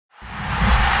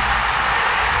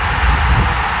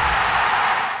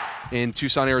in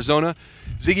Tucson, Arizona.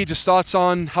 Sigi, just thoughts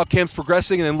on how camp's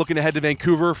progressing and then looking ahead to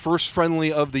Vancouver, first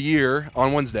friendly of the year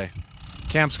on Wednesday.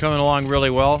 Camp's coming along really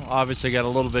well. Obviously got a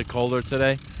little bit colder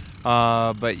today,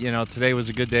 but today was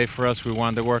a good day for us. We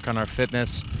wanted to work on our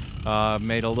fitness,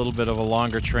 made a little bit of a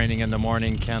longer training in the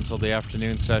morning, canceled the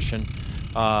afternoon session,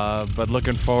 but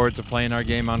looking forward to playing our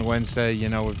game on Wednesday.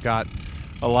 We've got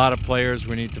a lot of players.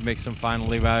 We need to make some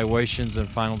final evaluations and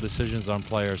final decisions on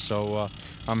players, so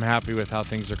I'm happy with how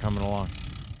things are coming along.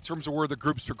 In terms of where the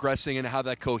group's progressing and how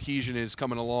that cohesion is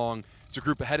coming along, is the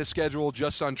group ahead of schedule,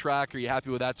 just on track? Are you happy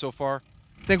with that so far?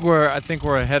 I think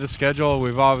we're ahead of schedule.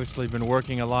 We've obviously been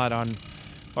working a lot on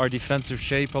our defensive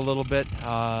shape a little bit,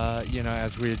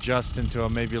 as we adjust into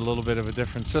maybe a little bit of a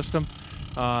different system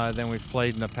than we've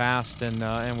played in the past,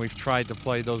 and we've tried to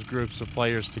play those groups of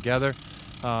players together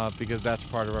because that's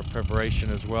part of our preparation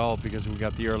as well, because we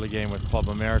got the early game with Club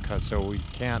America, so we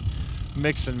can't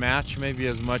mix and match maybe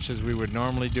as much as we would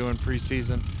normally do in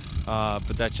preseason,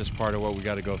 but that's just part of what we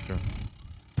got to go through.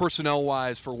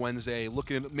 Personnel-wise for Wednesday,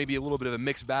 looking at maybe a little bit of a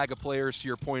mixed bag of players, to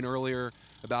your point earlier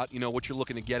about what you're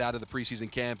looking to get out of the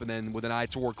preseason camp, and then with an eye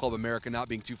toward Club America not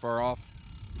being too far off.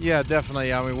 Yeah,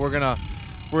 definitely. I mean, we're gonna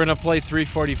play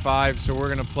 3:45, so we're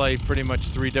gonna play pretty much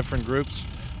 3 different groups,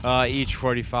 each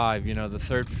 45.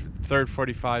 The third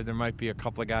 45, there might be a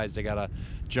couple of guys that gotta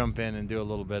jump in and do a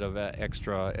little bit of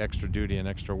extra duty and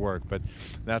extra work, but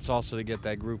that's also to get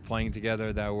that group playing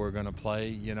together that we're going to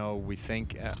play, we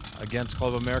think against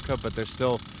Club America, but there's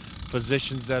still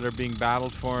positions that are being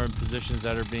battled for and positions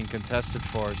that are being contested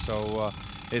for, so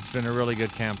it's been a really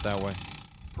good camp that way.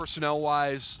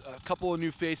 Personnel-wise, a couple of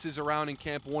new faces around in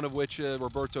camp, one of which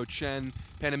Roberto Chen,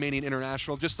 Panamanian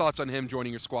international. Just thoughts on him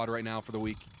joining your squad right now for the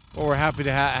week? Well, we're happy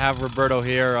to have Roberto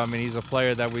here. I mean, he's a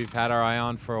player that we've had our eye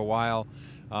on for a while.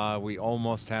 We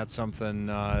almost had something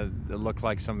that looked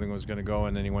like something was going to go,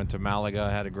 and then he went to Malaga,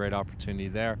 had a great opportunity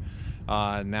there.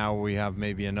 Now we have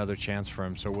maybe another chance for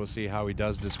him, so we'll see how he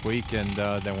does this week, and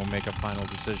then we'll make a final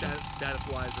decision.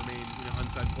 Status-wise, remains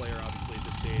unsigned player, obviously, at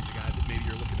this stage, a guy that maybe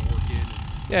you're looking to work in.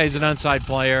 Yeah, he's an unsigned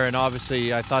player, and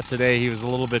obviously I thought today he was a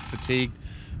little bit fatigued.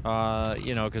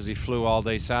 Because he flew all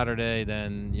day Saturday,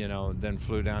 then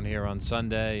flew down here on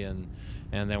Sunday, and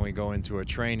then we go into a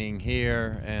training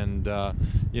here, and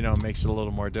makes it a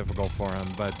little more difficult for him.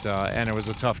 But and it was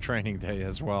a tough training day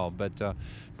as well. But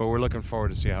we're looking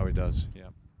forward to see how he does. Yeah.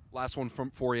 Last one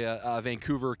for you,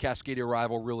 Vancouver Cascadia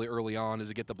arrival really early on. Does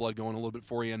it get the blood going a little bit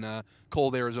for you in a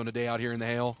cold Arizona day out here in the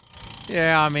hail?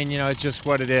 Yeah, I mean, it's just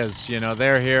what it is.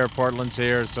 They're here, Portland's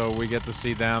here, so we get to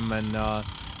see them, and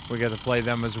we get to play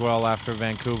them as well after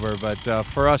Vancouver. But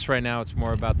for us right now, it's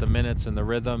more about the minutes and the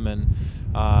rhythm, and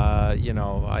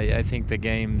I think the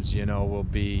games, will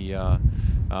be how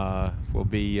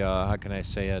can I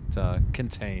say it,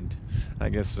 contained, I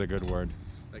guess is a good word.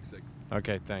 Thanks, Sig.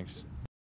 Okay, thanks.